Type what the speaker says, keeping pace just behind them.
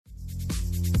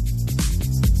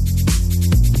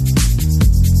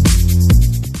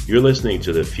You're listening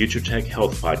to the Future Tech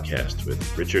Health Podcast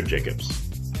with Richard Jacobs.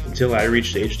 Until I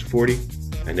reached age 40,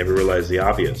 I never realized the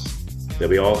obvious, that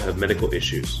we all have medical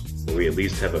issues, or we at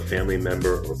least have a family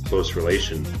member or close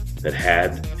relation that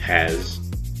had, has,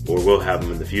 or will have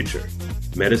them in the future.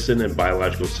 Medicine and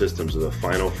biological systems are the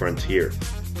final frontier.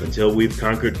 Until we've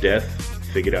conquered death,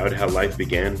 figured out how life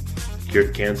began,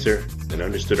 cured cancer, and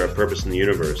understood our purpose in the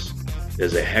universe,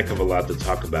 there's a heck of a lot to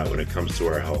talk about when it comes to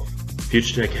our health.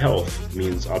 Future Tech Health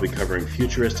means I'll be covering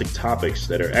futuristic topics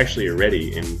that are actually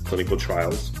already in clinical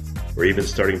trials, or even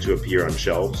starting to appear on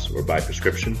shelves or by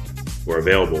prescription, or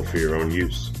available for your own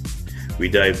use. We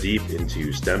dive deep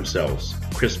into stem cells,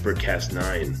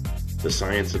 CRISPR-Cas9, the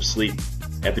science of sleep,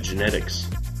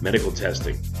 epigenetics, medical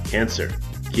testing, cancer,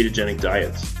 ketogenic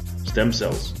diets, stem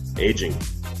cells, aging,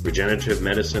 regenerative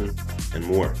medicine, and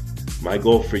more. My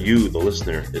goal for you, the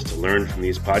listener, is to learn from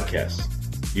these podcasts.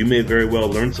 You may very well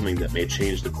learn something that may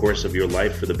change the course of your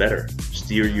life for the better,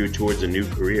 steer you towards a new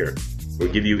career, or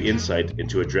give you insight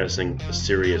into addressing a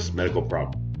serious medical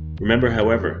problem. Remember,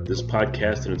 however, this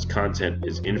podcast and its content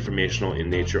is informational in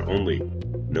nature only.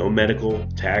 No medical,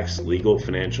 tax, legal,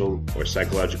 financial, or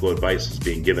psychological advice is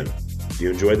being given. If you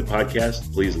enjoy the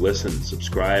podcast, please listen,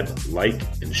 subscribe, like,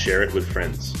 and share it with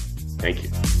friends. Thank you.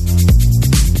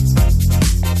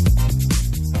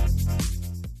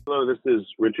 Hello, this is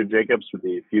Richard Jacobs with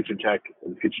the Future Tech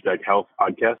and Future Tech Health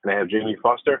podcast, and I have Jamie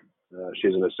Foster.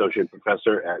 She's an associate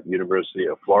professor at University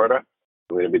of Florida.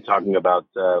 We're going to be talking about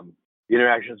the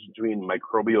interactions between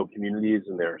microbial communities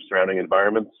and their surrounding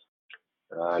environments,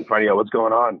 and finding out what's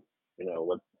going on. You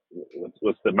know,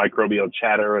 what's the microbial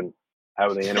chatter and how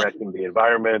are they interacting with the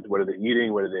environment? What are they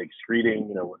eating? What are they excreting?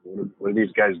 You know, what are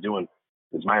these guys doing?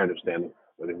 Is my understanding.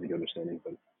 What is the understanding?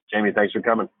 But Jamie, thanks for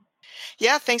coming.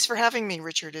 Yeah, thanks for having me,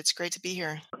 Richard. It's great to be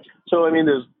here. So, I mean,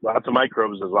 there's lots of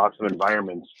microbes, there's lots of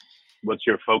environments. What's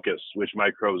your focus? Which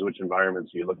microbes, which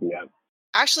environments are you looking at?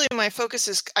 Actually, my focus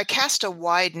is I cast a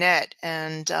wide net,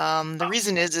 and the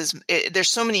reason is there's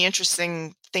so many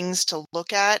interesting things to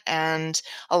look at, and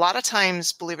a lot of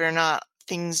times, believe it or not,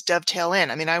 things dovetail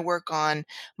in. I mean, I work on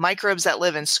microbes that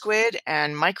live in squid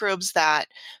and microbes that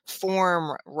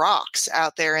form rocks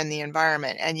out there in the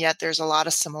environment, and yet there's a lot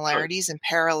of similarities and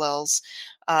parallels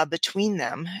between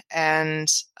them, and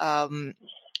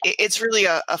it's really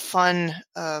a fun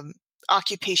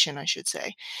occupation, I should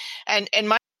say, and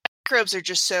microbes are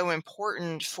just so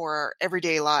important for our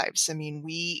everyday lives. I mean,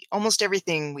 almost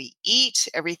everything we eat,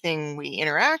 everything we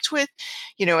interact with,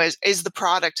 is the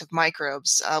product of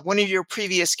microbes. One of your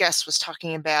previous guests was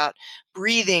talking about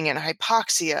breathing and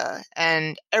hypoxia,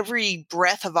 and every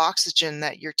breath of oxygen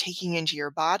that you're taking into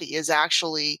your body is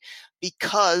actually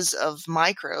because of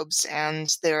microbes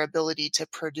and their ability to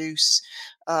produce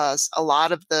a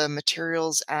lot of the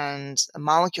materials and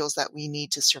molecules that we need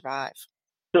to survive.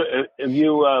 So have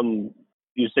you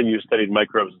said you studied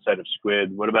microbes inside of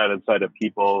squid. What about inside of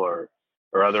people or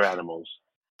other animals?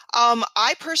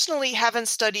 I personally haven't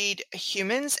studied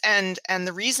humans, and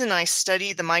the reason I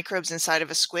study the microbes inside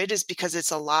of a squid is because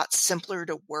it's a lot simpler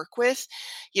to work with.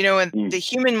 And the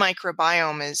human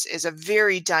microbiome is a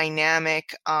very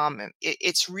dynamic,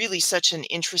 it's really such an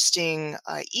interesting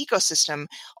ecosystem.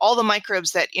 All the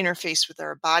microbes that interface with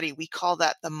our body, we call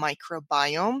that the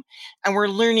microbiome, and we're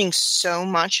learning so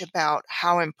much about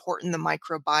how important the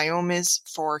microbiome is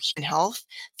for human health.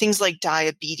 Things like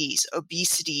diabetes,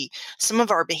 obesity, some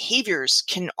of our behaviors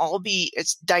can all be,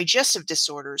 it's digestive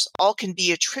disorders, all can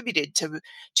be attributed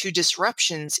to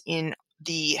disruptions in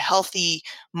the healthy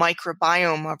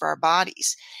microbiome of our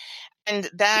bodies.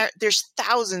 And there's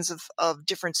thousands of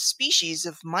different species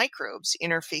of microbes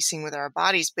interfacing with our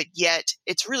bodies, but yet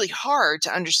it's really hard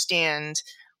to understand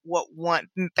what one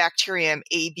bacterium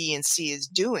A, B, and C is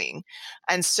doing.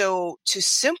 And so to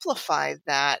simplify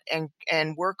that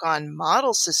and work on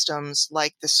model systems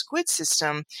like the squid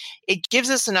system, it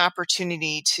gives us an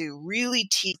opportunity to really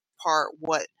tease apart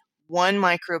what one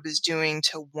microbe is doing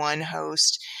to one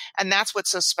host. And that's what's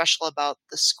so special about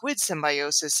the squid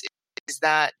symbiosis is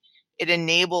that it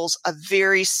enables a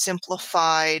very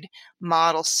simplified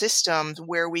model system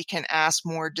where we can ask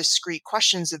more discrete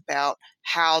questions about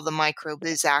how the microbe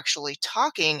is actually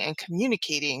talking and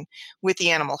communicating with the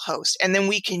animal host. And then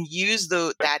we can use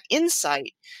that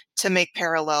insight to make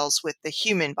parallels with the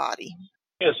human body.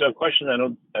 Yeah, so a question I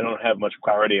don't have much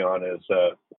clarity on is,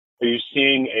 are you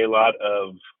seeing a lot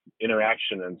of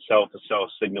interaction and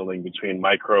cell-to-cell signaling between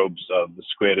microbes of the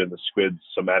squid and the squid's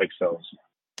somatic cells?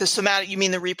 The somatic, you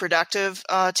mean the reproductive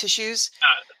tissues?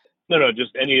 No,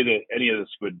 just any of the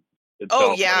squid itself.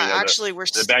 Oh yeah, actually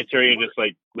the bacteria just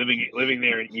like living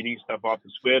there and eating stuff off the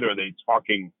squid, or are they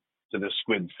talking to the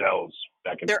squid cells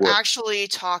back and They're forth? actually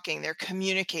talking, they're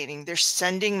communicating, they're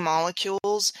sending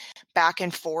molecules back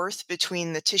and forth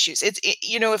between the tissues.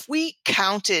 If we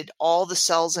counted all the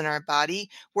cells in our body,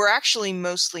 we're actually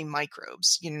mostly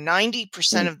microbes.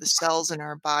 90% of the cells in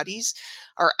our bodies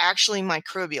are actually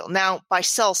microbial. Now, by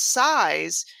cell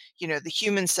size, the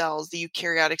human cells, the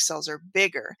eukaryotic cells are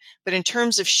bigger, but in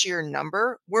terms of sheer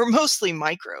number, we're mostly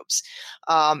microbes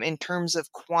in terms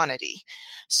of quantity.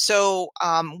 So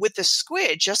with the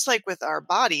squid, just like with our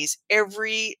bodies,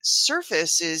 every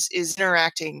surface is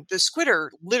interacting. The squid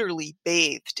are literally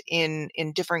bathed in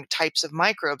different types of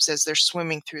microbes as they're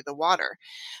swimming through the water.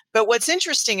 But what's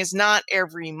interesting is not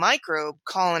every microbe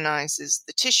colonizes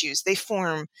the tissues. They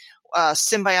form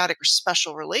symbiotic or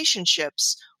special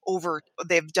relationships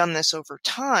they've done this over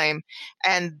time,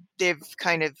 and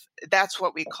that's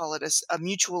what we call it as a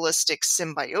mutualistic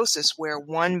symbiosis, where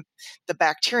the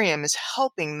bacterium is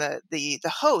helping the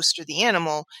host or the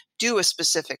animal do a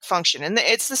specific function. And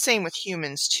it's the same with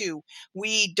humans too.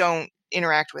 We don't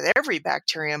interact with every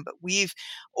bacterium, but we've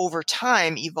over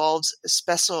time evolved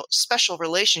special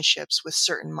relationships with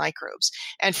certain microbes.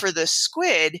 And for the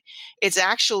squid,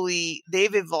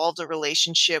 they've evolved a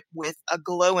relationship with a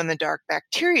glow-in-the-dark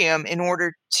bacterium in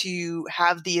order to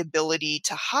have the ability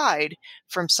to hide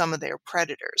from some of their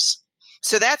predators.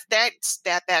 So that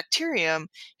bacterium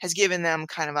has given them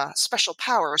kind of a special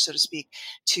power, so to speak,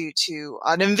 to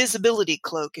an invisibility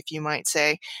cloak, if you might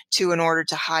say, in order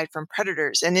to hide from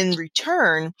predators. And in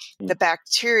return, the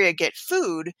bacteria get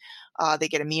food. They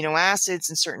get amino acids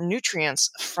and certain nutrients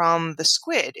from the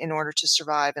squid in order to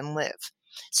survive and live.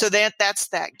 So that's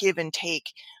that give and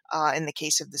take in the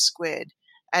case of the squid.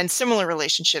 And similar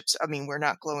relationships, we're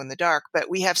not glow in the dark, but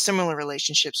we have similar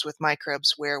relationships with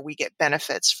microbes where we get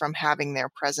benefits from having their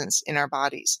presence in our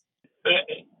bodies.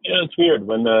 It's weird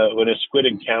when a squid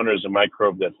encounters a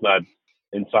microbe that's not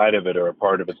inside of it or a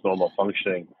part of its normal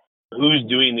functioning. Who's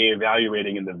doing the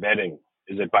evaluating and the vetting?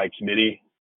 Is it by committee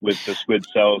with the squid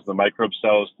cells, the microbe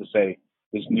cells, to say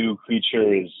this new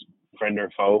creature is friend or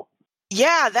foe?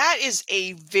 Yeah, that is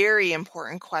a very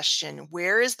important question.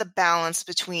 Where is the balance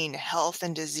between health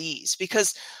and disease?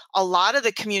 Because a lot of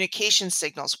the communication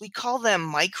signals, we call them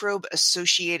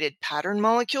microbe-associated pattern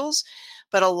molecules,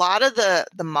 but a lot of the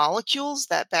molecules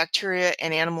that bacteria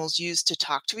and animals use to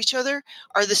talk to each other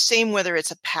are the same whether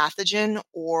it's a pathogen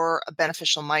or a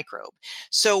beneficial microbe.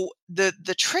 So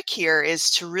the trick here is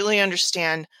to really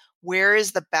understand where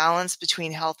is the balance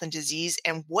between health and disease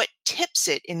and what tips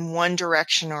it in one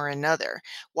direction or another?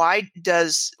 Why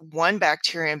does one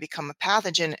bacterium become a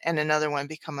pathogen and another one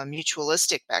become a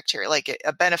mutualistic bacteria, like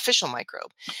a beneficial microbe?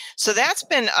 So that's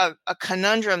been a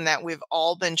conundrum that we've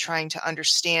all been trying to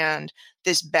understand,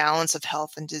 this balance of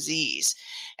health and disease.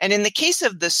 And in the case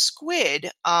of the squid,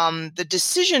 the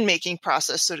decision-making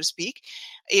process, so to speak,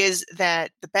 is that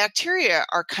the bacteria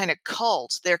are kind of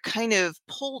culled. They're kind of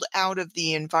pulled out of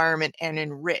the environment and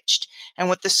enriched. And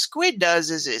what the squid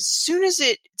does is as soon as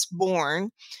it's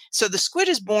born, so the squid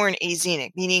is born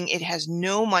axenic, meaning it has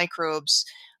no microbes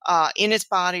in its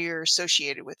body or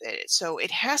associated with it. So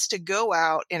it has to go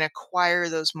out and acquire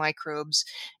those microbes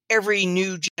every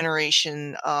new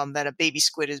generation that a baby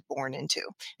squid is born into.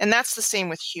 And that's the same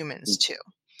with humans too.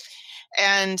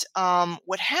 And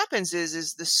what happens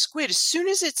is the squid, as soon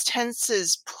as it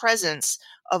senses presence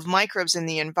of microbes in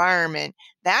the environment,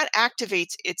 that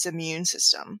activates its immune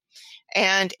system.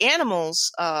 And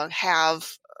animals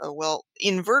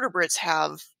invertebrates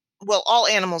have, all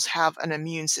animals have an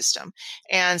immune system,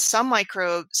 and some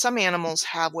animals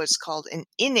have what's called an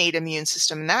innate immune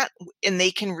system, and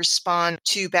they can respond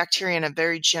to bacteria in a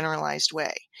very generalized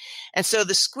way. And so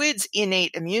the squid's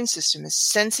innate immune system is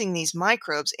sensing these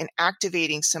microbes and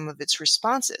activating some of its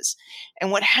responses.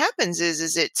 And what happens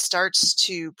is it starts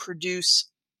to produce.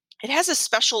 It has a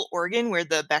special organ where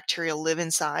the bacteria live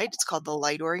inside. It's called the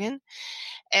light organ.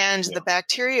 And the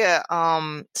bacteria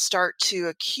start to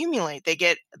accumulate. They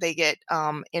get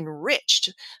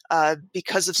enriched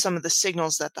because of some of the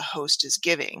signals that the host is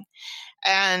giving.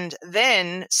 And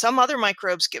then some other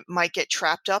microbes might get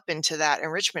trapped up into that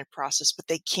enrichment process, but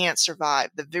they can't survive.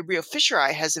 The Vibrio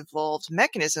fischeri has evolved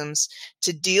mechanisms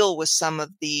to deal with some of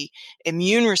the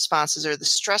immune responses or the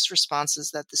stress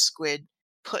responses that the squid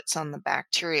puts on the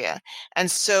bacteria. And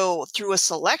so through a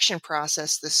selection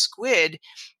process, the squid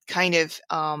kind of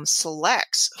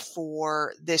selects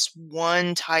for this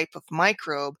one type of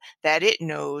microbe that it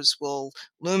knows will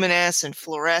luminesce and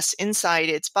fluoresce inside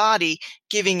its body,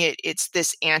 giving it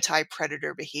this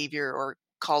anti-predator behavior, or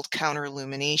called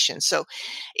counter-illumination. So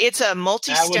it's a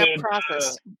multi-step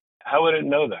process. How would it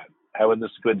know that? How would the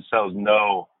squid cells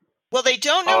know Well, they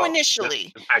don't know Oh,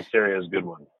 initially. this bacteria is a good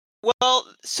one. Well,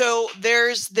 so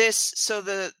there's this,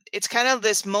 it's kind of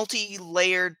this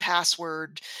multi-layered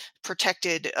password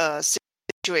protected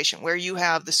situation where you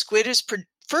have the squid is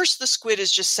first the squid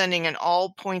is just sending an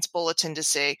all points bulletin to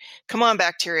say, come on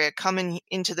bacteria, come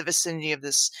into the vicinity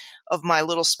of my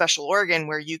little special organ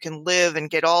where you can live and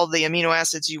get all the amino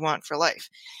acids you want for life.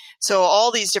 So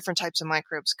all these different types of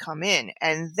microbes come in,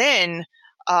 and then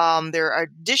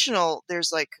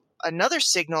there's like another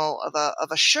signal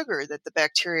of a sugar that the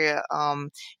bacteria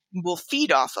will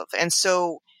feed off of. And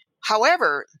so,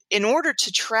 however, in order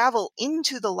to travel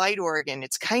into the light organ,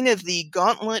 it's kind of the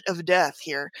gauntlet of death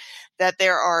here, that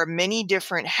there are many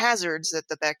different hazards that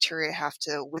the bacteria have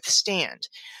to withstand.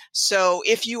 So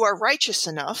if you are righteous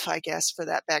enough, I guess, for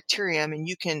that bacterium, and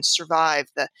you can survive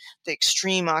the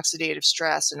extreme oxidative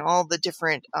stress and all the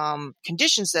different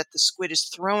conditions that the squid is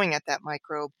throwing at that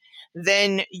microbe,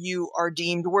 then you are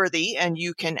deemed worthy and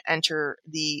you can enter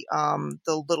the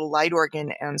little light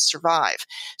organ and survive.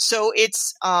 So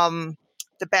it's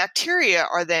the bacteria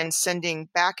are then sending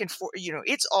back and forth.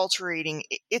 It's altering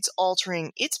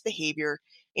its behavior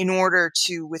in order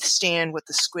to withstand what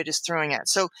the squid is throwing at.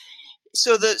 So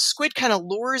the squid kind of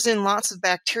lures in lots of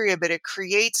bacteria, but it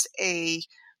creates a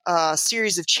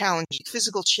series of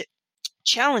physical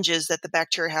challenges that the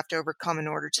bacteria have to overcome in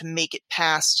order to make it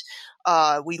past.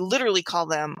 We literally call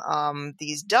them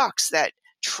these ducts that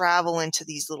travel into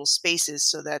these little spaces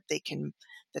so that the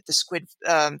squid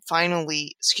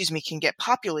can get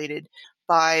populated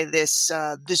by this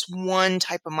one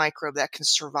type of microbe that can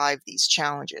survive these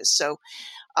challenges. So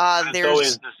it's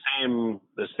always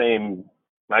the same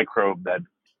microbe that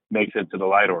makes it to the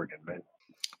light organ, right?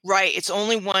 Right. It's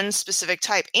only one specific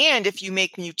type. And if you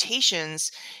make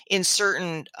mutations in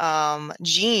certain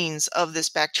genes of this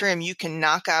bacterium, you can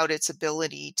knock out its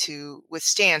ability to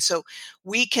withstand. So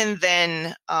we can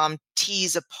then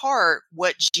tease apart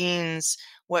what genes,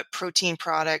 what protein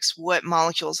products, what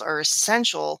molecules are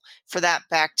essential for that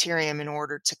bacterium in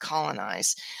order to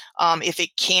colonize. If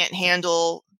it can't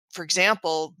handle, for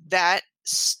example, that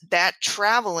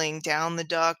traveling down the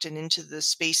duct and into the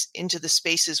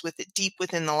spaces with it deep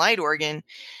within the light organ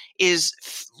is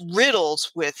riddled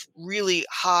with really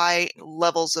high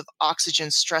levels of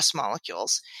oxygen stress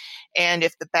molecules. And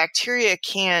if the bacteria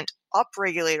can't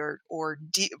upregulate or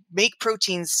make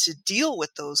proteins to deal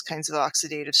with those kinds of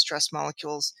oxidative stress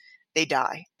molecules, they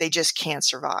die. They just can't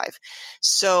survive.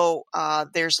 So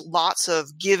there's lots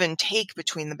of give and take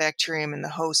between the bacterium and the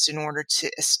host in order to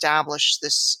establish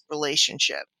this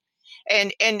relationship.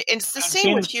 And it's the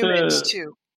same with humans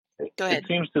too. Go ahead. It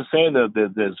seems to say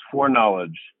that there's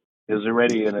foreknowledge. There's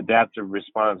already an adaptive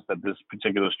response that this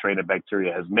particular strain of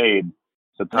bacteria has made.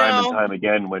 So time and time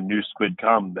again, when new squid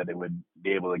come, that it would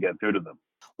be able to get through to them.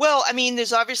 Well, I mean,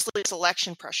 there's obviously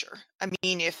selection pressure. I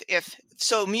mean, if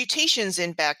so, mutations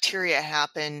in bacteria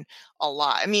happen a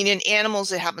lot. I mean, in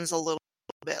animals, it happens a little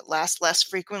bit less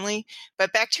frequently,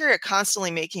 but bacteria are constantly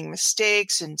making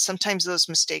mistakes, and sometimes those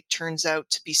mistakes turns out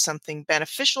to be something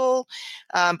beneficial.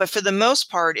 But for the most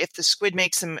part, if the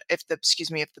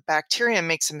bacterium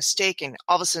makes a mistake and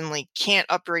all of a sudden can't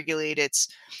upregulate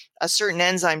a certain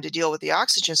enzyme to deal with the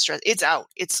oxygen stress, it's out.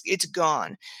 It's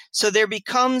gone. So there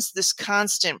becomes this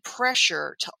constant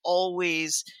pressure to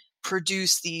always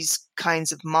produce these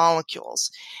kinds of molecules.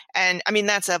 And I mean,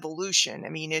 that's evolution. I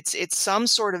mean, it's some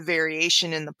sort of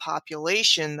variation in the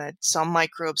population that some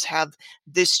microbes have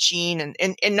this gene,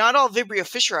 and not all Vibrio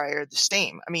fischeri are the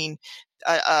same. I mean,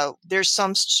 there's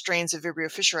some strains of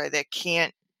Vibrio fischeri that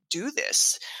can't do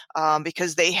this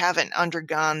because they haven't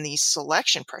undergone these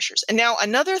selection pressures. And now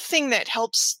another thing that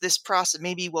helps this process,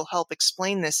 maybe will help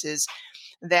explain this, is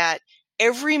that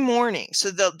every morning,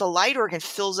 so the light organ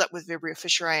fills up with Vibrio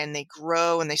fischeri and they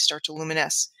grow and they start to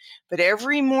luminesce. But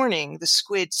every morning the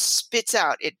squid spits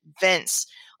out, it vents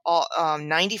all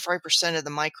 95% of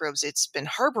the microbes it's been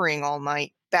harboring all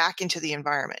night back into the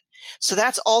environment. So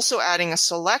that's also adding a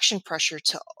selection pressure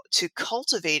to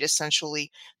cultivate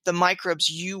essentially the microbes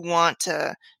you want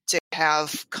to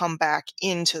have come back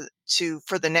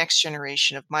for the next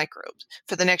generation of microbes,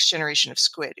 for the next generation of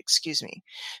squid, excuse me.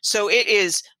 So it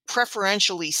is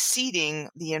preferentially seeding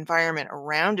the environment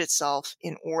around itself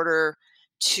in order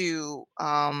to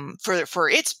for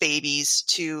its babies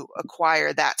to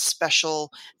acquire that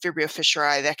special Vibrio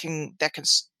fischeri that can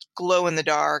glow in the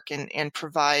dark and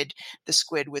provide the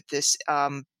squid with this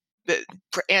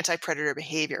anti-predator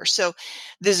behavior. So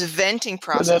this venting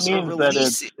process, so that means that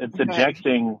it's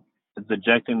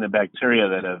ejecting the bacteria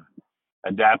that have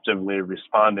adaptively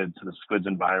responded to the squid's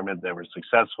environment that were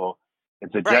successful.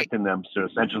 It's ejecting them, so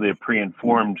essentially a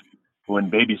pre-informed, when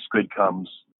baby squid comes,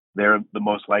 they're the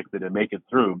most likely to make it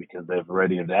through because they've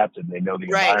already adapted and they know the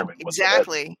Right, environment.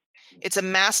 exactly. It's a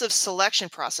massive selection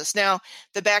process. Now,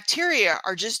 the bacteria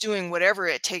are just doing whatever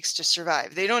it takes to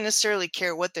survive. They don't necessarily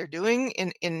care what they're doing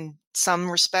in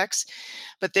some respects,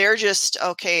 but they're just,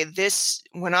 okay, this,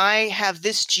 when I have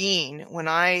this gene, when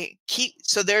I keep,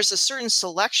 so there's a certain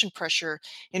selection pressure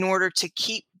in order to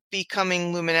keep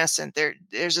becoming luminescent.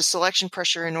 There's a selection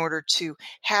pressure in order to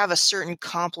have a certain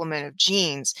complement of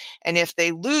genes. And if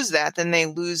they lose that, then they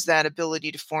lose that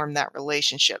ability to form that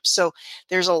relationship. So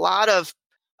there's a lot of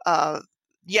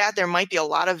there might be a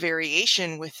lot of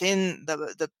variation within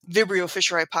the Vibrio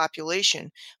fischeri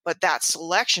population, but that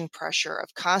selection pressure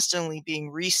of constantly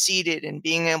being reseeded and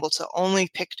being able to only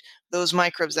pick those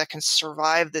microbes that can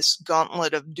survive this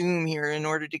gauntlet of doom here in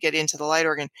order to get into the light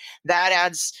organ,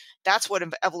 that's what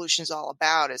evolution is all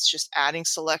about. It's just adding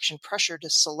selection pressure to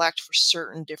select for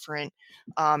certain different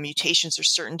mutations or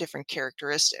certain different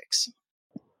characteristics.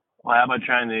 Well, how about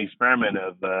trying the experiment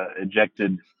of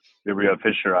ejected Vibrio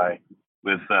fischeri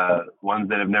with ones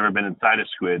that have never been inside a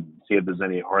squid, see if there's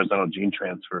any horizontal gene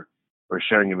transfer or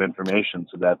sharing of information,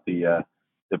 so that the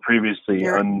previously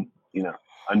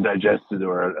undigested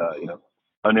or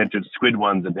unentered squid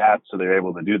ones adapt, so they're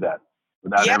able to do that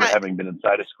without ever having been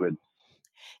inside a squid.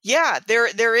 Yeah,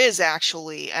 there is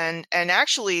actually, and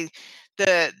actually,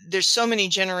 there's so many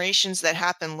generations that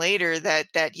happen later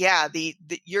that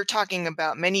you're talking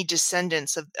about many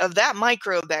descendants of that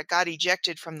microbe that got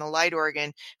ejected from the light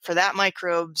organ, for that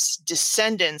microbe's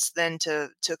descendants then to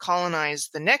colonize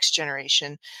the next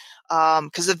generation,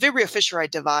 because the Vibrio fischeri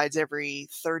divides every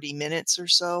 30 minutes or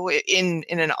so in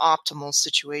an optimal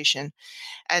situation.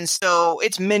 And so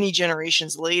it's many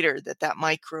generations later that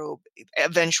microbe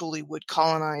eventually would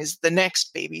colonize the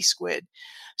next baby squid.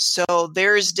 So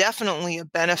there's definitely a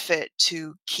benefit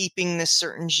to keeping this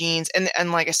certain genes.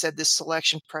 And like I said, this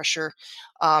selection pressure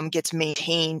gets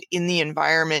maintained in the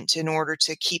environment in order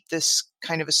to keep this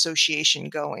kind of association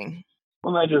going.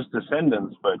 Well, not just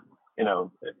descendants, but,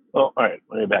 all right,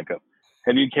 let me back up.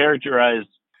 Have you characterized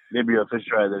Vibrio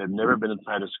fischeri that have never been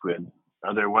inside a squid?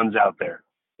 Are there ones out there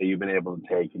that you've been able to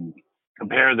take and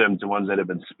compare them to ones that have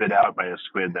been spit out by a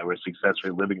squid that were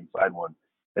successfully living inside one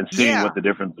and seeing what the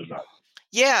differences are?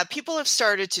 Yeah, people have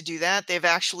started to do that. They've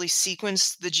actually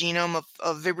sequenced the genome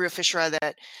of Vibrio fischeri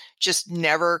that just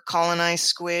never colonized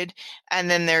squid. And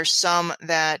then there's some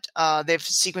that they've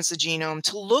sequenced the genome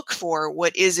to look for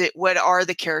what are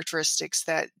the characteristics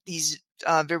that these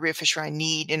Vibrio fischeri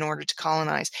need in order to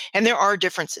colonize. And there are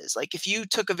differences. Like if you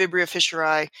took a Vibrio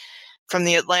fischeri from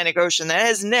the Atlantic Ocean that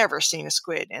has never seen a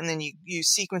squid, and then you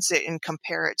sequence it and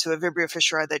compare it to a Vibrio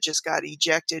fischeri that just got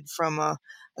ejected from a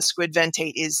squid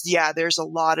ventate, there's a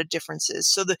lot of differences.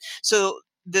 So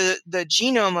the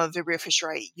genome of Vibrio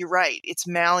fischeri, you're right, it's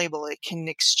malleable. It can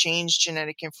exchange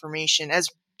genetic information, as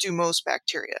do most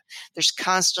bacteria. There's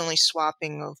constantly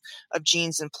swapping of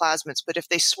genes and plasmids. But if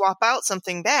they swap out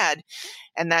something bad,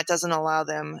 and that doesn't allow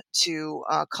them to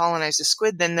colonize the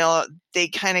squid, then they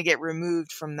kind of get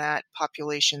removed from that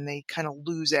population. They kind of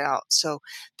lose out. So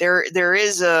there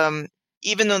is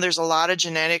even though there's a lot of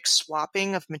genetic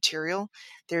swapping of material,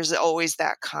 there's always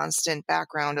that constant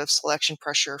background of selection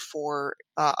pressure for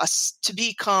us to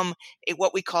become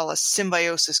what we call a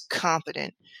symbiosis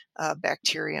competent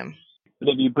bacterium. But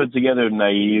if you put together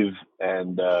naive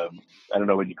and I don't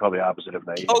know what you call the opposite of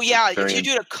naive. Oh yeah, if you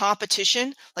do a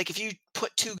competition, like if you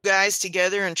put two guys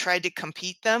together and tried to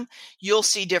compete them, you'll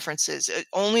see differences.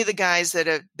 Only the guys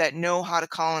that know how to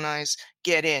colonize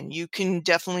get in. You can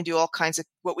definitely do all kinds of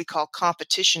what we call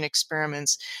competition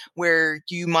experiments, where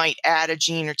you might add a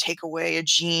gene or take away a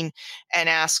gene and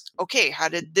ask, okay, how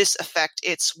did this affect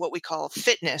its what we call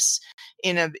fitness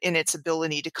in its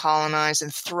ability to colonize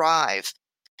and thrive?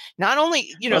 Not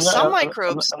only, some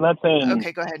microbes. I'm not saying.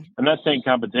 Okay, go ahead. I'm not saying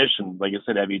competition. Like I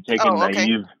said, have you taken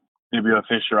naive Vibrio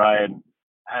fischeri and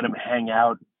had them hang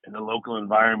out in a local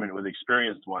environment with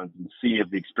experienced ones and see if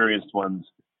the experienced ones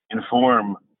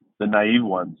inform the naive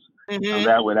ones? Mm-hmm. So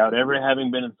that without ever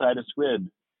having been inside a squid,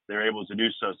 they're able to do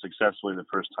so successfully the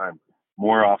first time,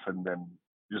 more often than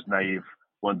just naive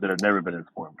ones that have never been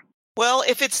informed. Well,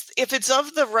 if it's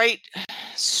of the right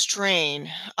strain,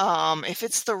 if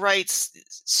it's the right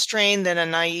strain, then a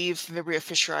naive Vibrio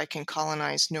fischeri can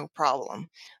colonize no problem.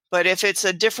 But if it's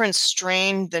a different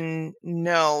strain, then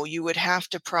no, it would have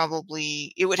to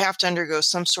undergo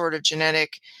some sort of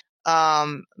genetic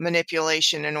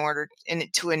manipulation in order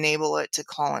to enable it to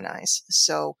colonize.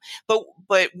 So,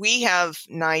 but we have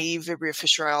naive Vibrio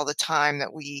fischeri all the time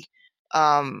that we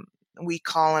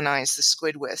colonize the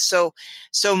squid with. So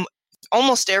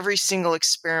almost every single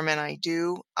experiment I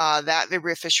do, that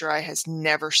Vibrio fischeri has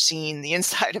never seen the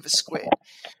inside of a squid.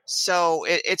 So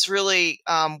it's really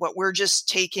what we're just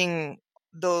taking.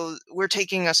 We're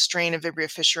taking a strain of Vibrio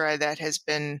fischeri that has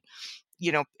been,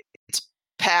 it's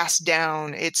passed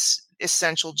down its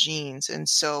essential genes, and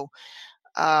so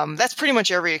that's pretty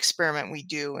much every experiment we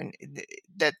do, and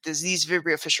that these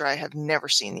Vibrio fischeri have never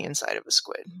seen the inside of a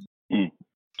squid. Mm.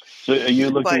 So are you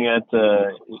looking at,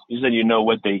 you said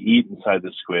what they eat inside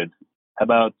the squid. How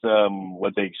about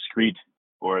what they excrete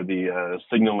or the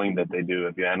signaling that they do?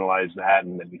 Have you analyzed that,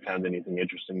 and have you found anything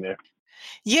interesting there?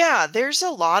 Yeah, there's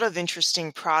a lot of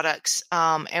interesting products,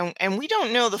 and we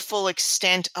don't know the full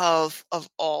extent of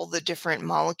all the different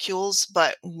molecules,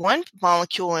 but one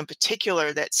molecule in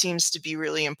particular that seems to be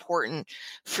really important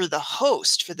for the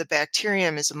host, for the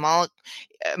bacterium, is a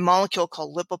molecule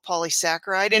called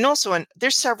lipopolysaccharide, and also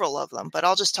there's several of them, but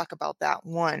I'll just talk about that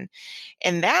one.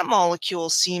 And that molecule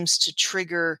seems to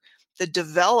trigger the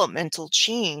developmental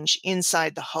change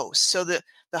inside the host. So the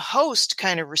host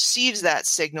kind of receives that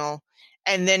signal,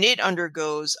 and then it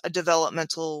undergoes a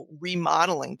developmental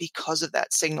remodeling because of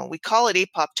that signal. We call it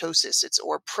apoptosis,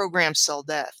 or programmed cell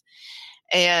death.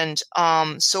 And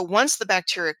so once the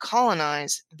bacteria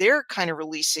colonize, they're kind of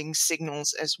releasing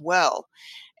signals as well.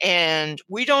 And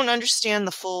we don't understand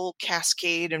the full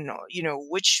cascade and,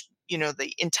 which,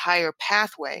 the entire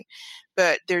pathway,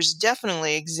 but there's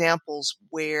definitely examples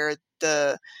where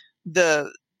the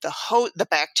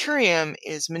bacterium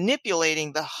is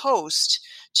manipulating the host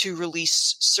to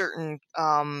release certain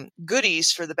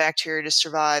goodies for the bacteria to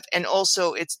survive, and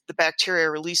also it's the bacteria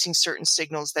releasing certain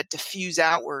signals that diffuse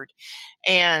outward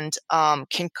and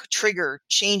can trigger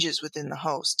changes within the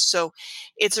host. So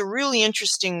it's a really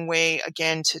interesting way,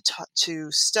 again,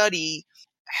 to study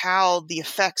how the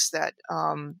effects that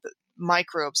the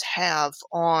microbes have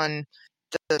on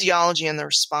the physiology and the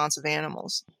response of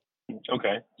animals.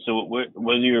 Okay. So what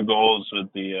are your goals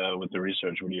with the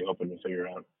research? What are you hoping to figure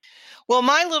out? Well,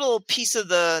 my little piece of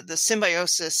the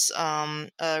symbiosis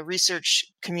research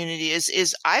community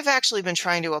is I've actually been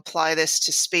trying to apply this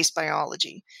to space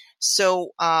biology.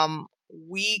 So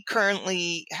we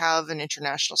currently have an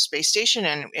International Space Station,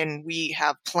 and we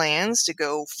have plans to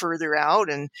go further out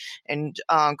and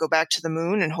go back to the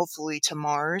moon and hopefully to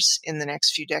Mars in the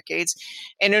next few decades.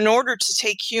 And in order to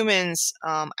take humans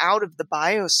out of the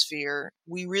biosphere,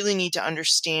 we really need to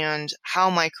understand how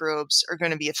microbes are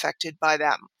going to be affected by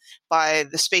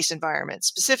the space environment.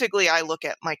 Specifically, I look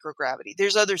at microgravity.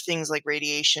 There's other things like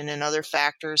radiation and other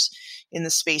factors in the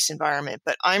space environment,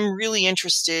 but I'm really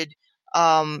interested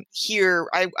here.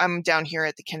 I'm down here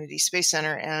at the Kennedy Space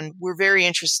Center, and we're very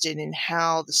interested in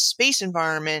how the space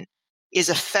environment is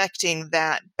affecting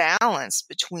that balance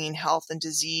between health and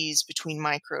disease, between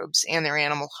microbes and their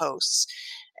animal hosts.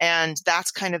 And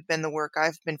that's kind of been the work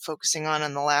I've been focusing on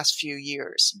in the last few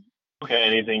years. Okay.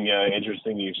 Anything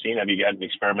interesting you've seen? Have you gotten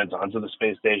experiments onto the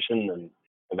space station and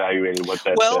evaluated what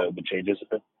the changes have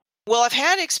been? Well, I've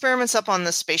had experiments up on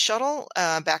the space shuttle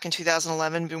back in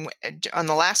 2011 on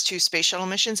the last two space shuttle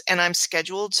missions, and I'm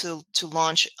scheduled to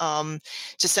launch to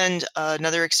send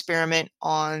another experiment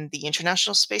on the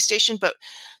International Space Station. But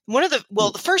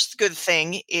the first good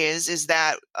thing is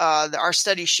that our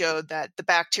study showed that the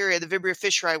bacteria, the Vibrio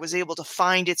fischeri, was able to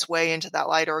find its way into that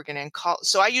light organ, and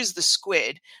so I use the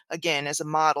squid again as a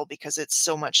model because it's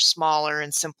so much smaller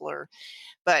and simpler.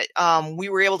 But we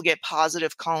were able to get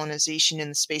positive colonization in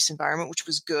the space environment, which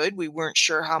was good. We weren't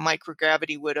sure how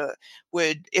microgravity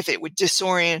would if it would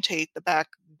disorientate the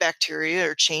bacteria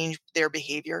or change their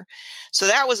behavior. So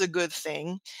that was a good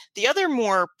thing. The other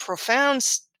more profound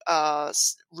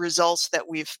results that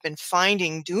we've been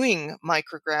finding doing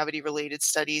microgravity related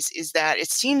studies is that it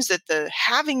seems that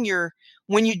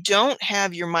when you don't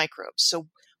have your microbes. So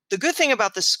the good thing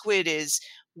about the squid is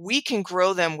we can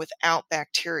grow them without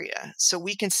bacteria. So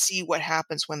we can see what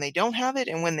happens when they don't have it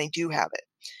and when they do have it.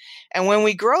 And when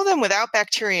we grow them without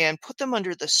bacteria and put them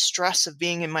under the stress of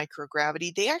being in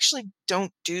microgravity, they actually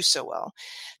don't do so well.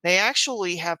 They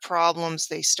actually have problems.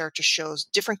 They start to show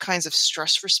different kinds of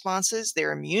stress responses.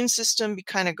 Their immune system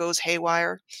kind of goes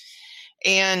haywire.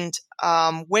 And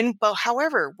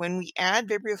however, when we add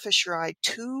Vibrio fischeri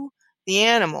to the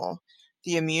animal,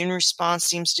 the immune response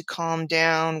seems to calm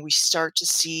down. We start to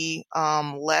see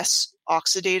less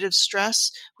oxidative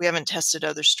stress. We haven't tested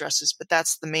other stresses, but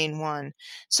that's the main one.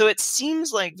 So it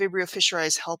seems like Vibrio fischeri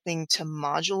is helping to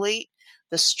modulate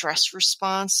the stress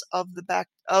response of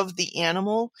the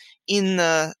animal in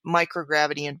the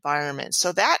microgravity environment.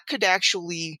 So that could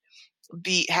actually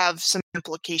have some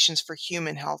implications for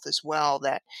human health as well.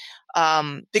 That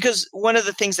because one of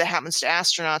the things that happens to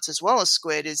astronauts as well as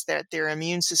squid is that their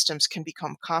immune systems can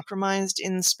become compromised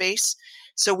in space.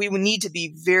 So we would need to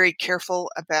be very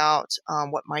careful about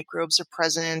what microbes are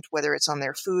present, whether it's on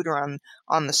their food or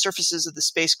on the surfaces of the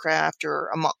spacecraft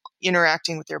or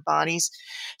interacting with their bodies.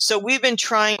 So we've been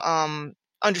trying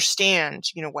understand,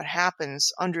 what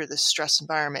happens under this stress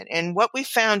environment. And what we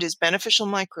found is beneficial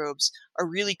microbes are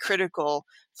really critical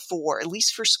for, at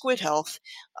least for squid health,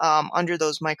 under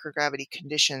those microgravity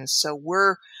conditions. So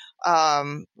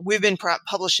we've been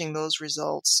publishing those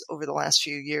results over the last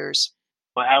few years.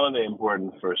 Well, how are they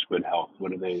important for squid health?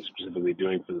 What are they specifically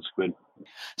doing for the squid?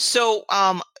 So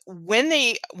when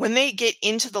they get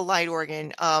into the light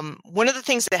organ, one of the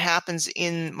things that happens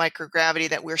in microgravity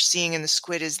that we're seeing in the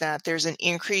squid is that there's an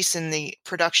increase in the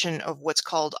production of what's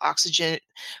called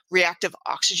reactive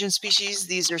oxygen species.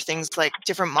 These are things like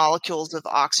different molecules of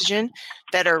oxygen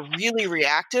that are really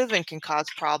reactive and can cause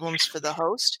problems for the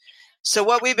host. So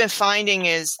what we've been finding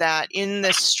is that in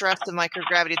the stress of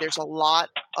microgravity, there's a lot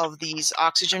of these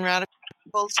oxygen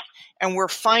radicals, and we're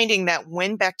finding that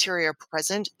when bacteria are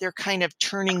present, they're kind of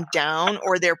turning down,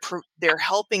 or they're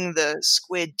helping the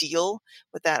squid deal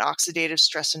with that oxidative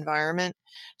stress environment.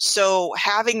 So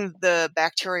having the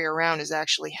bacteria around is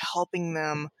actually helping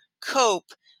them cope.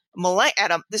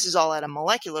 This is all at a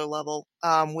molecular level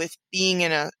with being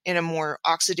in a more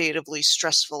oxidatively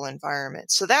stressful environment.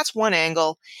 So that's one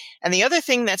angle, and the other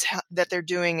thing that they're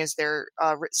doing is they're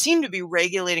seem to be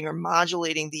regulating or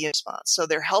modulating the response. So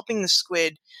they're helping the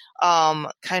squid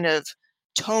kind of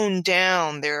tone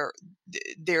down their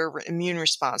immune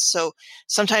response. So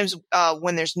sometimes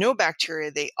when there's no bacteria,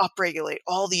 they upregulate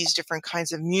all these different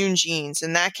kinds of immune genes,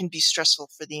 and that can be stressful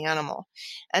for the animal.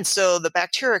 And so the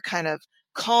bacteria kind of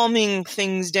calming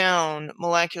things down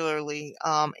molecularly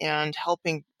and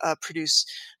helping produce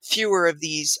fewer of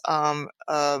these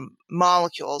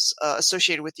molecules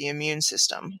associated with the immune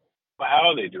system. Well, how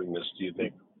are they doing this, do you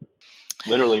think?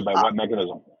 Literally, by what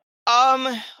mechanism?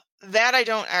 That I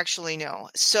don't actually know.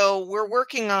 So we're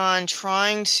working on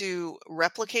trying to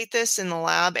replicate this in the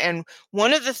lab. And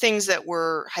one of the things that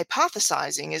we're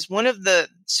hypothesizing is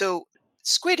so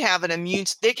squid have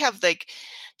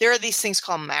there are these things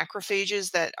called macrophages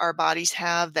that our bodies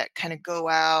have that kind of go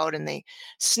out and they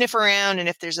sniff around. And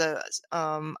if there's a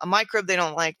microbe they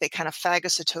don't like, they kind of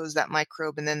phagocytose that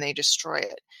microbe and then they destroy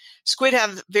it. Squid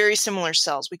have very similar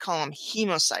cells. We call them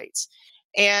hemocytes.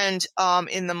 And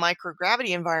in the microgravity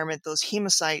environment, those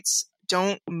hemocytes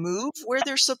don't move where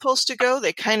they're supposed to go.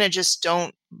 They kind of just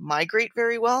don't migrate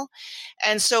very well.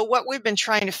 And so what we've been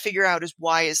trying to figure out is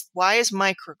why is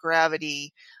microgravity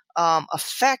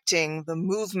affecting the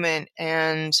movement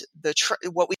and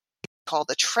what we call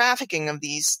the trafficking of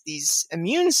these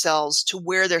immune cells to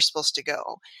where they're supposed to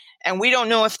go. And we don't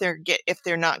know if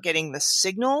they're not getting the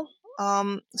signal.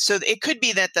 So it could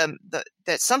be that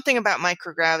that something about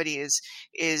microgravity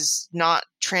is not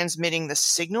transmitting the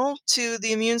signal to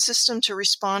the immune system to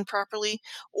respond properly,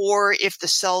 or if the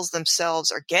cells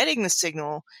themselves are getting the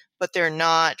signal, but they're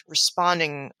not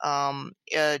responding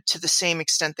to the same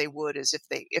extent they would as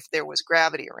if there was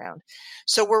gravity around.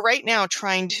 So we're right now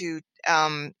trying to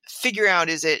figure out,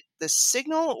 is it the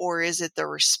signal or is it the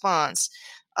response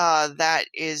that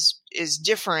is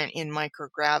different in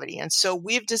microgravity? And so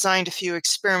we've designed a few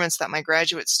experiments that my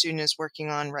graduate student is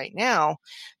working on right now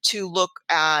to look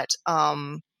at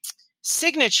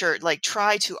signature, like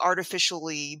try to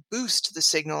artificially boost the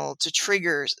signal to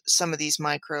trigger some of these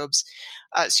microbes,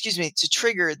 to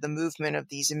trigger the movement of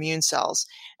these immune cells.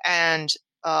 And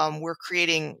we're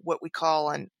creating what we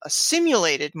call a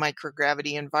simulated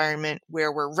microgravity environment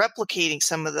where we're replicating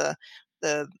some of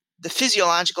the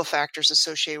physiological factors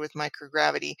associated with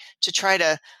microgravity to try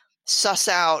to suss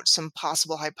out some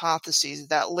possible hypotheses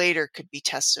that later could be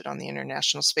tested on the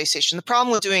International Space Station. The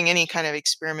problem with doing any kind of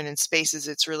experiment in space is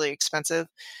it's really expensive.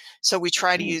 So we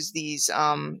try to use these,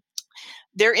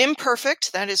 they're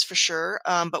imperfect, that is for sure,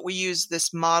 but we use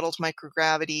this modeled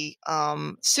microgravity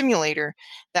simulator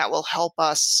that will help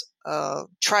us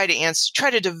try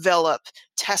to develop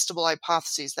testable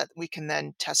hypotheses that we can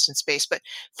then test in space. But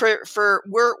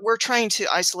we're trying to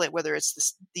isolate whether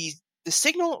it's the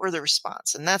signal or the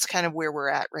response, and that's kind of where we're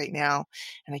at right now.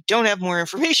 And I don't have more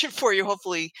information for you.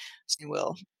 Hopefully, you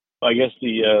will. Well, I guess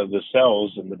the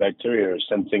cells and the bacteria are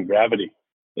sensing gravity.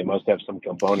 They must have some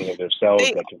component of their cells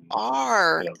that can.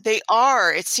 They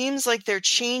are. It seems like they're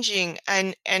changing,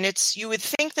 and you would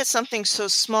think that something so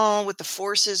small with the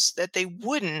forces that they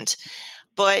wouldn't.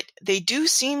 but they do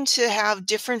seem to have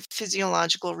different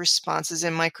physiological responses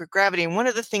in microgravity. And one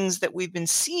of the things that we've been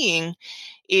seeing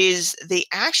is they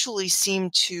actually seem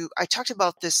to, I talked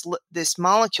about this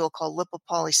molecule called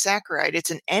lipopolysaccharide.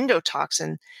 It's an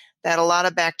endotoxin that a lot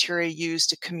of bacteria use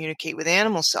to communicate with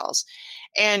animal cells.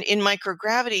 And in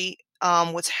microgravity,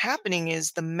 what's happening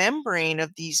is the membrane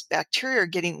of these bacteria are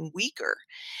getting weaker,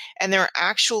 and they're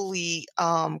actually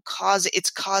it's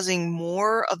causing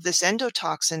more of this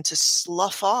endotoxin to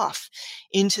slough off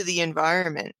into the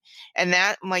environment, and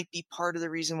that might be part of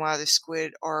the reason why the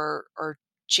squid are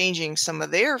changing some of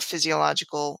their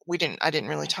physiological. I didn't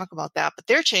really talk about that, but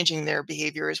they're changing their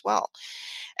behavior as well.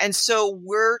 And so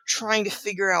we're trying to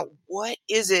figure out, what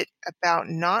is it about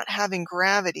not having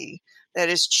gravity that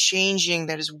is changing,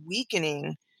 that is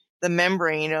weakening the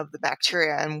membrane of the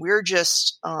bacteria. And we're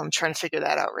just trying to figure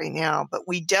that out right now. But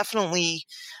we definitely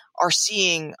are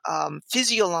seeing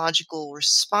physiological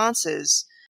responses.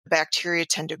 Bacteria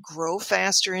tend to grow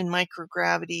faster in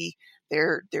microgravity.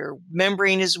 Their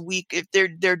membrane is weak.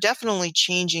 They're definitely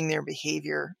changing their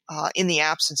behavior in the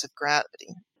absence of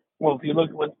gravity. Well, if you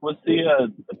look, what's the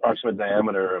approximate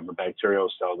diameter of a bacterial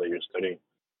cell that you're studying?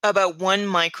 About 1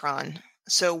 micron,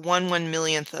 so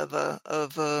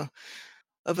 1/1,000,000th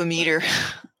of a meter.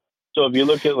 So if you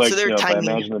look at, like, So they're if I tiny.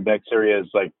 imagine the bacteria is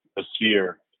like a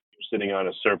sphere sitting on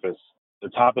a surface, the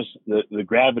top is the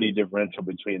gravity differential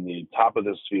between the top of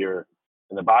the sphere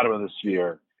and the bottom of the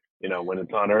sphere, when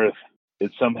it's on Earth,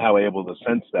 it's somehow able to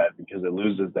sense that because it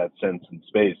loses that sense in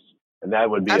space. And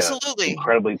that would be an Absolutely.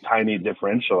 incredibly tiny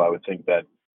differential, I would think, that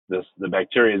the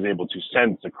bacteria is able to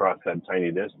sense across that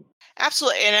tiny distance.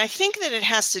 Absolutely. And I think that it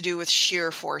has to do with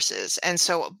shear forces. And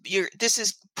so this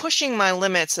is pushing my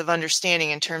limits of understanding,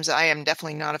 in terms of, I am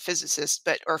definitely not a physicist,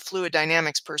 or fluid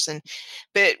dynamics person.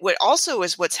 But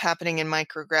what's happening in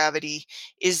microgravity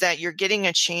is that you're getting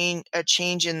a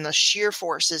change in the shear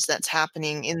forces that's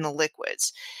happening in the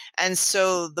liquids. And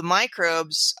so the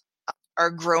microbes are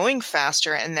growing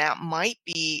faster, and that might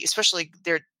be, especially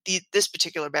this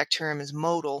particular bacterium is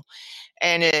motile,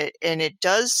 and it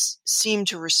does seem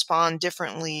to respond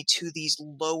differently to these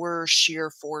lower shear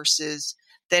forces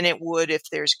than it would if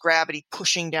there's gravity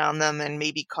pushing down them and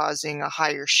maybe causing a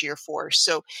higher shear force.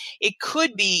 So it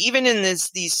could be, even in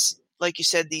these, like you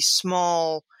said, these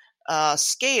small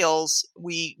scales,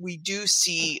 we do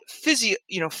see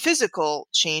physical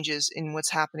changes in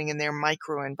what's happening in their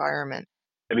microenvironment.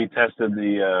 Have you tested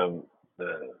the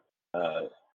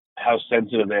how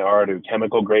sensitive they are to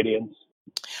chemical gradients?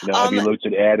 Have you looked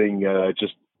at adding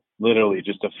just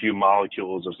a few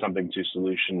molecules of something to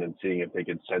solution and seeing if they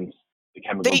could sense the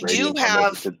chemical gradients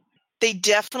on this? They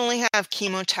definitely have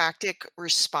chemotactic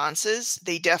responses.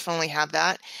 They definitely have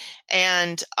that.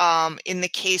 And in the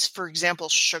case, for example,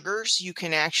 sugars, you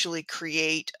can actually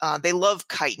create, they love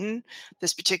chitin.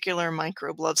 This particular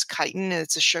microbe loves chitin.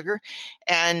 It's a sugar.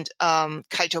 And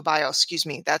chitobio, excuse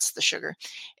me, that's the sugar.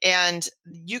 And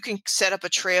you can set up a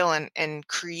trail and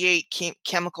create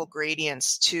chemical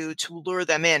gradients to lure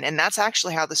them in. And that's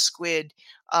actually how the squid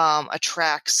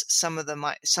attracts some of the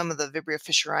Vibrio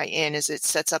fischeri in, is it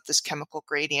sets up this chemical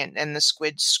gradient, and the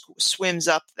squid swims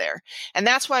up there. And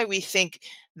that's why we think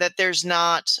that there's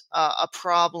not a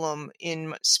problem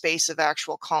in space of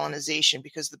actual colonization,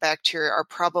 because the bacteria are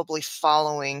probably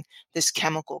following this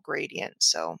chemical gradient.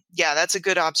 So yeah, that's a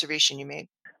good observation you made.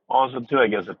 Also, too, I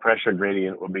guess a pressure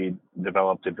gradient would be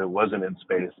developed if it wasn't in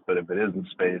space, but if it is in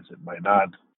space, it might not.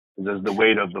 There's the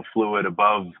weight of the fluid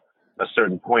above a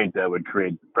certain point that would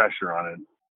create pressure on it.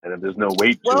 And if there's no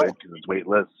weight to it, because it's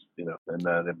weightless, then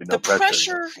there'd be no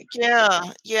pressure.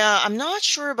 Yeah. I'm not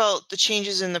sure about the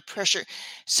changes in the pressure.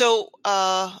 So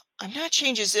I'm not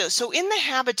changes. So in the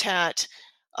habitat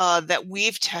that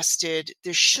we've tested,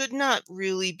 there should not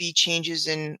really be changes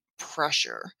in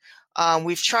pressure.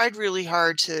 We've tried really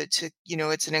hard to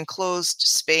it's an enclosed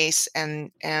space,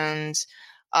 and in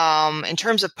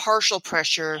terms of partial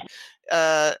pressure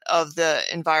of the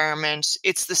environment,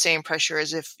 it's the same pressure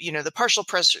as if, the partial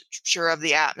pressure of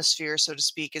the atmosphere, so to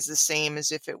speak, is the same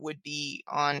as if it would be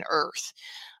on Earth.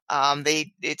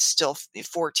 It's still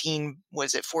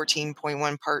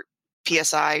 14.1 part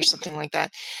PSI or something like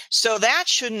that. So that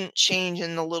shouldn't change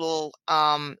in the little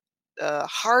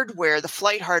hardware, the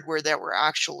flight hardware that we're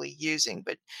actually using.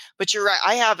 But you're right,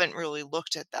 I haven't really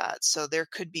looked at that. So there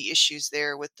could be issues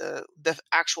there with the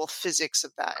actual physics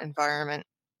of that environment,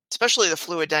 especially the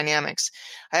fluid dynamics.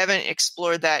 I haven't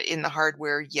explored that in the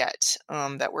hardware yet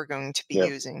that we're going to be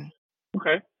using.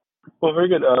 Okay. Well, very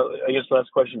good. I guess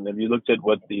last question. Have you looked at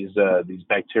what these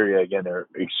bacteria, again, are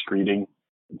excreting,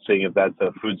 and seeing if that's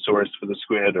a food source for the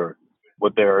squid, or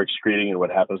what they are excreting and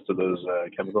what happens to those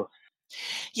chemicals?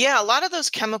 Yeah, a lot of those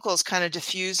chemicals kind of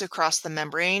diffuse across the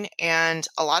membrane, and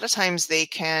a lot of times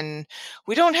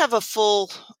we don't have a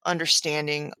full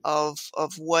understanding of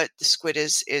what the squid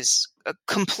is a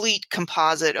complete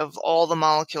composite of all the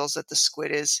molecules that the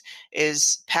squid is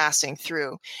passing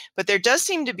through. But there does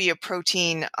seem to be a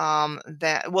protein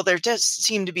there does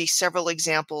seem to be several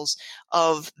examples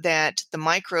of that the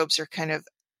microbes are kind of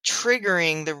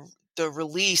triggering the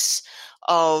release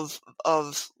of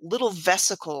little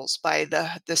vesicles by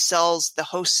the cells, the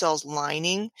host cells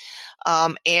lining,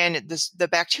 and the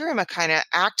bacterium are kind of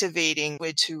activating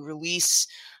to release.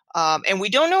 And we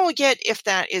don't know yet if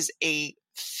that is a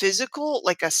physical,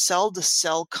 like a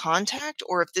cell-to-cell contact,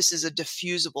 or if this is a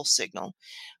diffusible signal.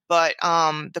 But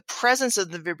the presence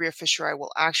of the Vibrio fischeri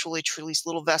will actually release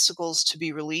little vesicles to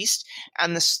be released,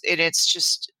 and it's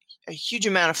just a huge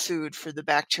amount of food for the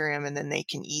bacterium, and then they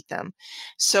can eat them.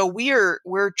 So we're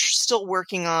still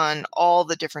working on all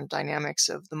the different dynamics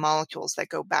of the molecules that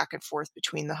go back and forth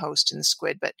between the host and the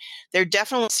squid. But there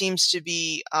definitely seems to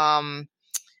be a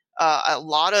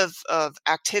lot of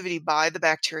activity by the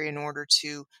bacteria in order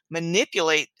to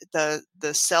manipulate the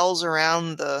cells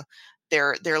around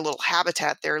their little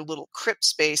habitat, their little crypt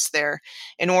space there,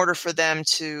 in order for them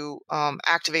to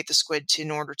activate the squid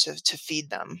in order to feed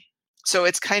them. So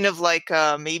it's kind of like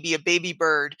maybe a baby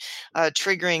bird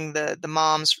triggering the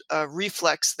mom's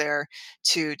reflex there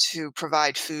to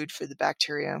provide food for the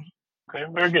bacteria. Okay,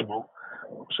 very good. Well,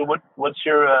 so what's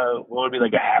your what would be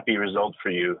like a happy result for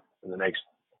you in the next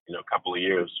couple of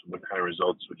years? What kind of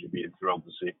results would you be thrilled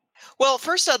to see? Well,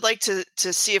 first I'd like to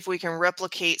see if we can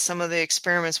replicate some of the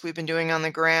experiments we've been doing on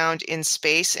the ground in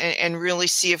space, and really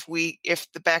see if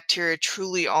the bacteria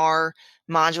truly are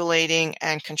modulating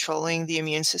and controlling the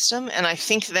immune system. And I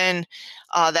think then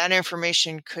that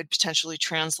information could potentially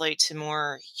translate to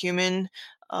more human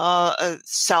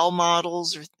cell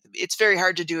models. It's very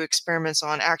hard to do experiments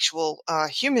on actual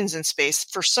humans in space.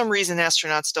 For some reason,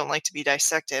 astronauts don't like to be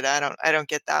dissected. I don't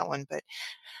get that one, but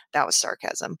that was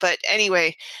sarcasm. But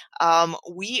anyway,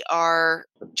 we are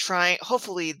trying,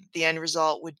 hopefully the end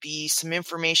result would be some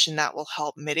information that will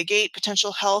help mitigate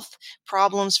potential health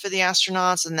problems for the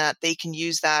astronauts, and that they can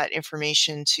use that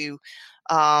information to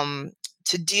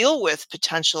deal with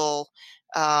potential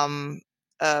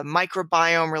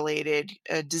microbiome-related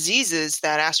diseases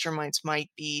that astronauts might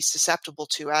be susceptible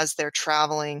to as they're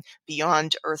traveling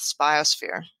beyond Earth's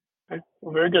biosphere. Okay.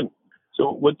 Well, very good.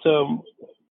 So what's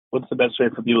the best way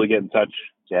for people to get in touch,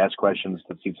 to ask questions,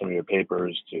 to see some of your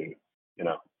papers, to,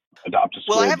 adopt a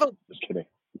squid? Well, I have Just kidding.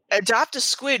 Adopt a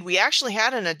Squid. We actually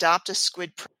had an Adopt a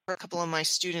Squid. A couple of my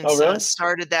students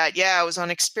started that. Yeah, it was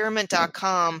on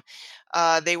experiment.com.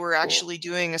 They were actually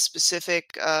doing a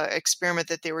specific experiment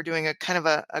that they were doing, a kind of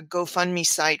a GoFundMe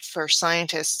site for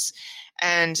scientists.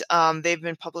 And they've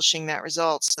been publishing that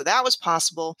result. So that was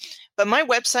possible. But my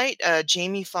website,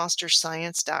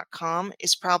 jamiefosterscience.com,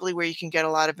 is probably where you can get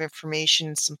a lot of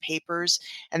information, some papers,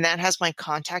 and that has my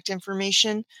contact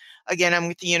information. Again, I'm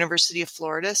with the University of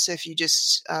Florida, so if you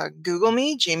just Google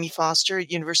me, Jamie Foster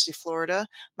at University of Florida,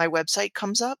 my website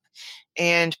comes up,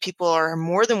 and people are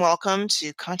more than welcome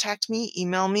to contact me,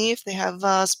 email me if they have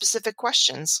specific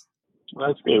questions. Well,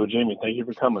 that's great. Well, Jamie, thank you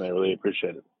for coming. I really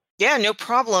appreciate it. Yeah, no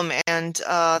problem. And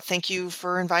thank you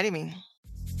for inviting me.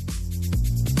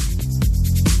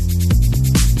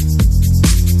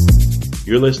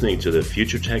 You're listening to the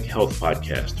Future Tech Health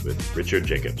Podcast with Richard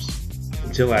Jacobs.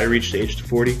 Until I reached age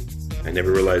 40, I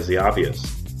never realized the obvious,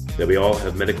 that we all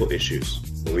have medical issues,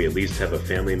 or we at least have a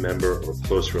family member or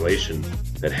close relation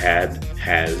that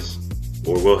has,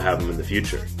 or will have them in the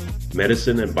future.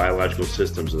 Medicine and biological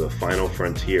systems are the final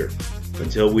frontier.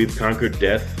 Until we've conquered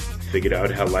death, figured out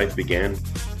how life began,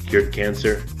 cured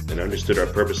cancer, and understood our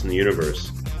purpose in the universe,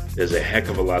 there's a heck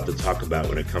of a lot to talk about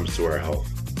when it comes to our health.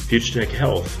 Future Tech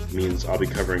Health means I'll be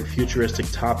covering futuristic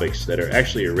topics that are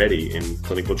actually already in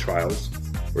clinical trials,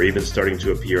 or even starting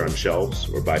to appear on shelves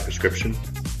or by prescription,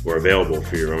 or available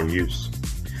for your own use.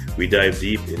 We dive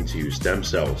deep into stem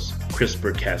cells,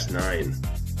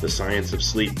 CRISPR-Cas9, the science of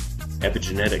sleep,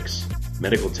 epigenetics,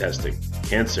 medical testing,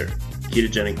 cancer,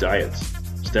 ketogenic diets,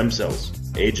 stem cells,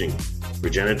 aging,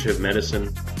 regenerative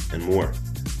medicine, and more.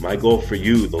 My goal for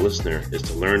you, the listener, is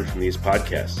to learn from these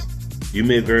podcasts. You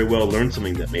may very well learn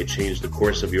something that may change the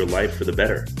course of your life for the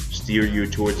better, steer you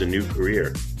towards a new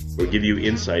career, or give you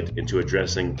insight into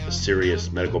addressing a serious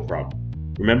medical problem.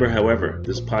 Remember, however,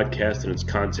 this podcast and its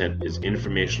content is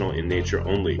informational in nature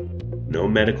only. No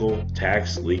medical,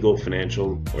 tax, legal,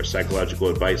 financial, or psychological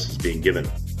advice is being given.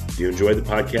 If you enjoyed the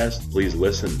podcast, please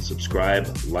listen,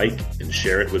 subscribe, like, and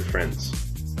share it with friends.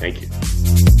 Thank you.